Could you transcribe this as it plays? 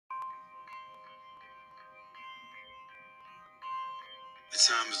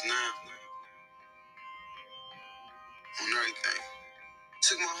time is now. On everything.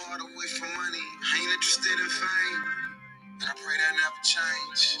 Took my heart away from money. I ain't interested in fame. And I pray that never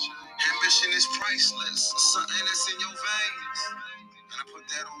change. Ambition is priceless. It's something that's in your veins. And I put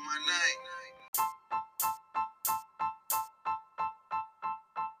that on my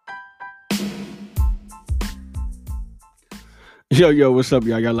name. Yo, what's up,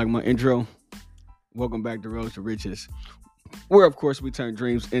 y'all? Y'all like my intro? Welcome back to Road to Riches, where, of course, we turn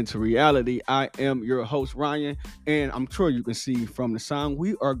dreams into reality. I am your host, Ryan, and I'm sure you can see from the song,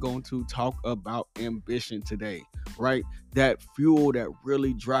 we are going to talk about ambition today, right? That fuel that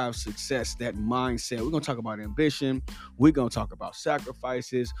really drives success, that mindset. We're going to talk about ambition. We're going to talk about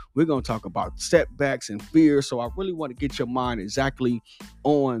sacrifices. We're going to talk about setbacks and fears. So I really want to get your mind exactly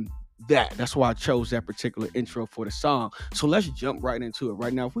on that's why I chose that particular intro for the song. So let's jump right into it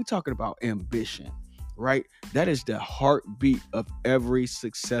right now. If we're talking about ambition, right, that is the heartbeat of every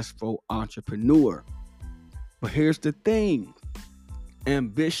successful entrepreneur. But here's the thing.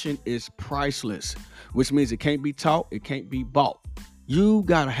 Ambition is priceless, which means it can't be taught, it can't be bought. You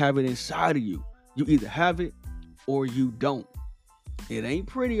got to have it inside of you. You either have it or you don't. It ain't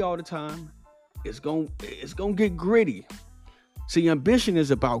pretty all the time. It's going to get gritty. See, ambition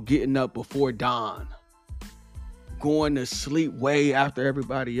is about getting up before dawn, going to sleep way after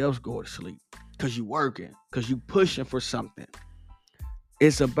everybody else go to sleep, because you working, because you pushing for something.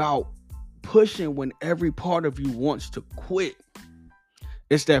 It's about pushing when every part of you wants to quit.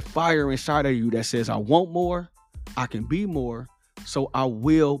 It's that fire inside of you that says, I want more, I can be more, so I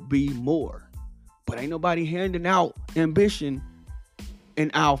will be more. But ain't nobody handing out ambition in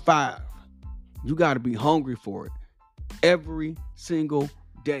aisle 5. You got to be hungry for it every single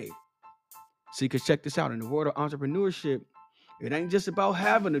day. See, because check this out. In the world of entrepreneurship, it ain't just about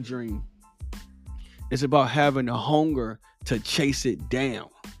having a dream. It's about having a hunger to chase it down.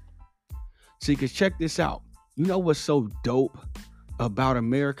 See, because check this out. You know what's so dope about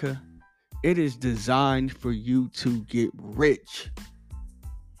America? It is designed for you to get rich.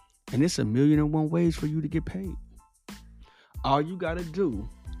 And it's 1,000,001 ways for you to get paid. All you got to do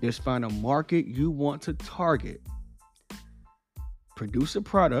is find a market you want to target, produce a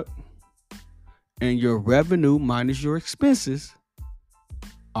product, and your revenue minus your expenses,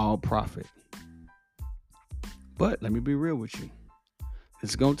 all profit. But let me be real with you.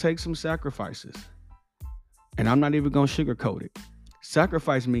 It's going to take some sacrifices. And I'm not even going to sugarcoat it.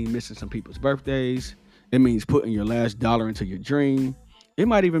 Sacrifice means missing some people's birthdays. It means putting your last dollar into your dream. It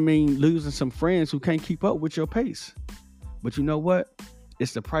might even mean losing some friends who can't keep up with your pace. But you know what?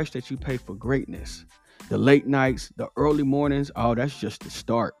 It's the price that you pay for greatness. The late nights, the early mornings, that's just the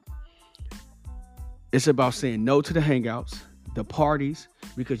start. It's about saying no to the hangouts, the parties,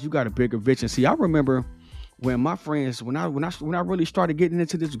 because you got a bigger vision. See, I remember when my friends, when I really started getting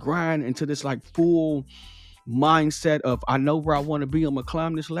into this grind, into this like full mindset of I know where I want to be, I'm gonna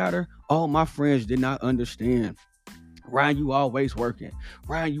climb this ladder. All my friends did not understand. Ryan, you always working.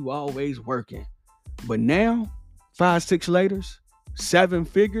 Ryan, you always working. But now, 5, 6 later, 7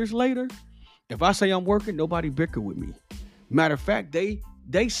 figures later, if I say I'm working, nobody bicker with me. Matter of fact, they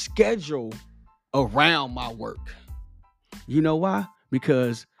schedule around my work. You know why?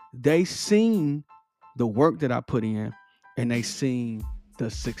 Because they seen the work that I put in and they seen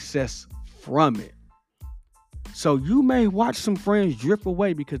the success from it. So you may watch some friends drift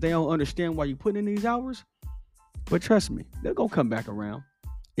away because they don't understand why you put in these hours. But trust me, they're going to come back around.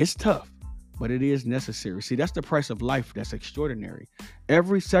 It's tough, but it is necessary. See, that's the price of life that's extraordinary.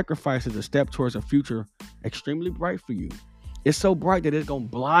 Every sacrifice is a step towards a future extremely bright for you. It's so bright that it's going to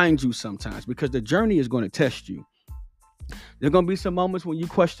blind you sometimes because the journey is going to test you. There are going to be some moments when you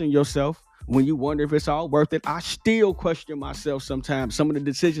question yourself, when you wonder if it's all worth it. I still question myself sometimes. Some of the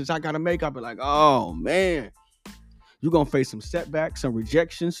decisions I got to make, I'll be like, oh, man. You're going to face some setbacks, some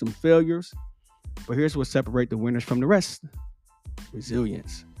rejections, some failures. But here's what separates the winners from the rest.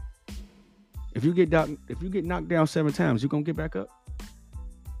 Resilience. If you get knocked down 7 times, you're going to get back up.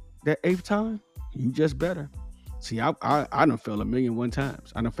 That 8th time, you just better. See, I done failed 1,000,001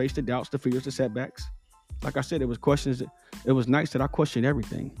 times. I done faced the doubts, the fears, the setbacks. Like I said, it was questions. It was nights that I questioned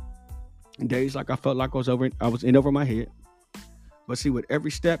everything. And days like I felt like I was in over my head. But see, with every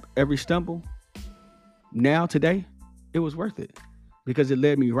step, every stumble, now today, it was worth it because it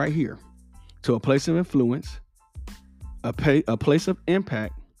led me right here to a place of influence, a place of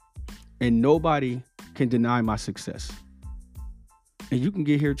impact, and nobody can deny my success. And you can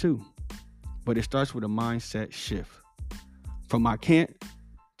get here too. But it starts with a mindset shift. From I can't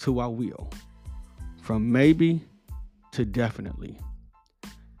to I will. From maybe to definitely.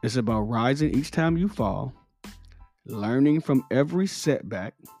 It's about rising each time you fall, learning from every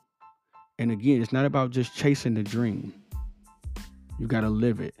setback. And again, it's not about just chasing the dream. You got to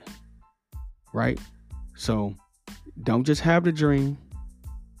live it, right? So don't just have the dream.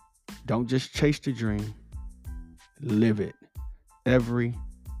 Don't just chase the dream. Live it every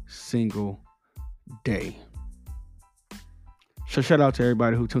single day. So shout out to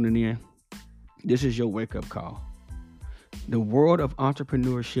everybody who tuning in. This is your wake-up call. The world of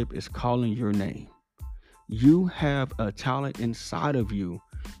entrepreneurship is calling your name. You have a talent inside of you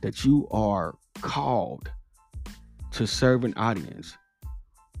that you are called to serve an audience,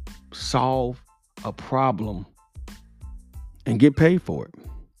 solve a problem, and get paid for it.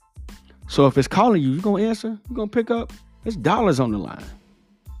 So if it's calling you, you're going to answer, you're going to pick up. There's dollars on the line.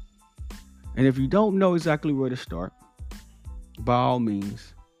 And if you don't know exactly where to start, by all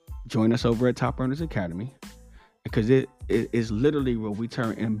means, join us over at Top Earners Academy, because it is literally where we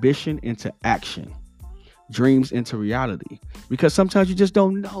turn ambition into action, dreams into reality. Because sometimes you just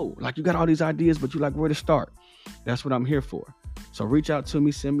don't know. Like, you got all these ideas, but you're like, where to start? That's what I'm here for. So reach out to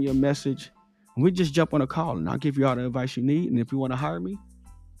me, send me a message, and we just jump on a call, and I'll give you all the advice you need. And if you want to hire me,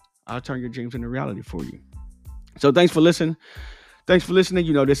 I'll turn your dreams into reality for you. So thanks for listening. Thanks for listening.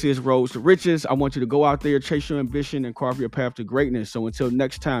 You know, this is Roads to Riches. I want you to go out there, chase your ambition, and carve your path to greatness. So until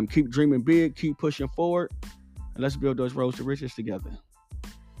next time, keep dreaming big, keep pushing forward, and let's build those roads to riches together.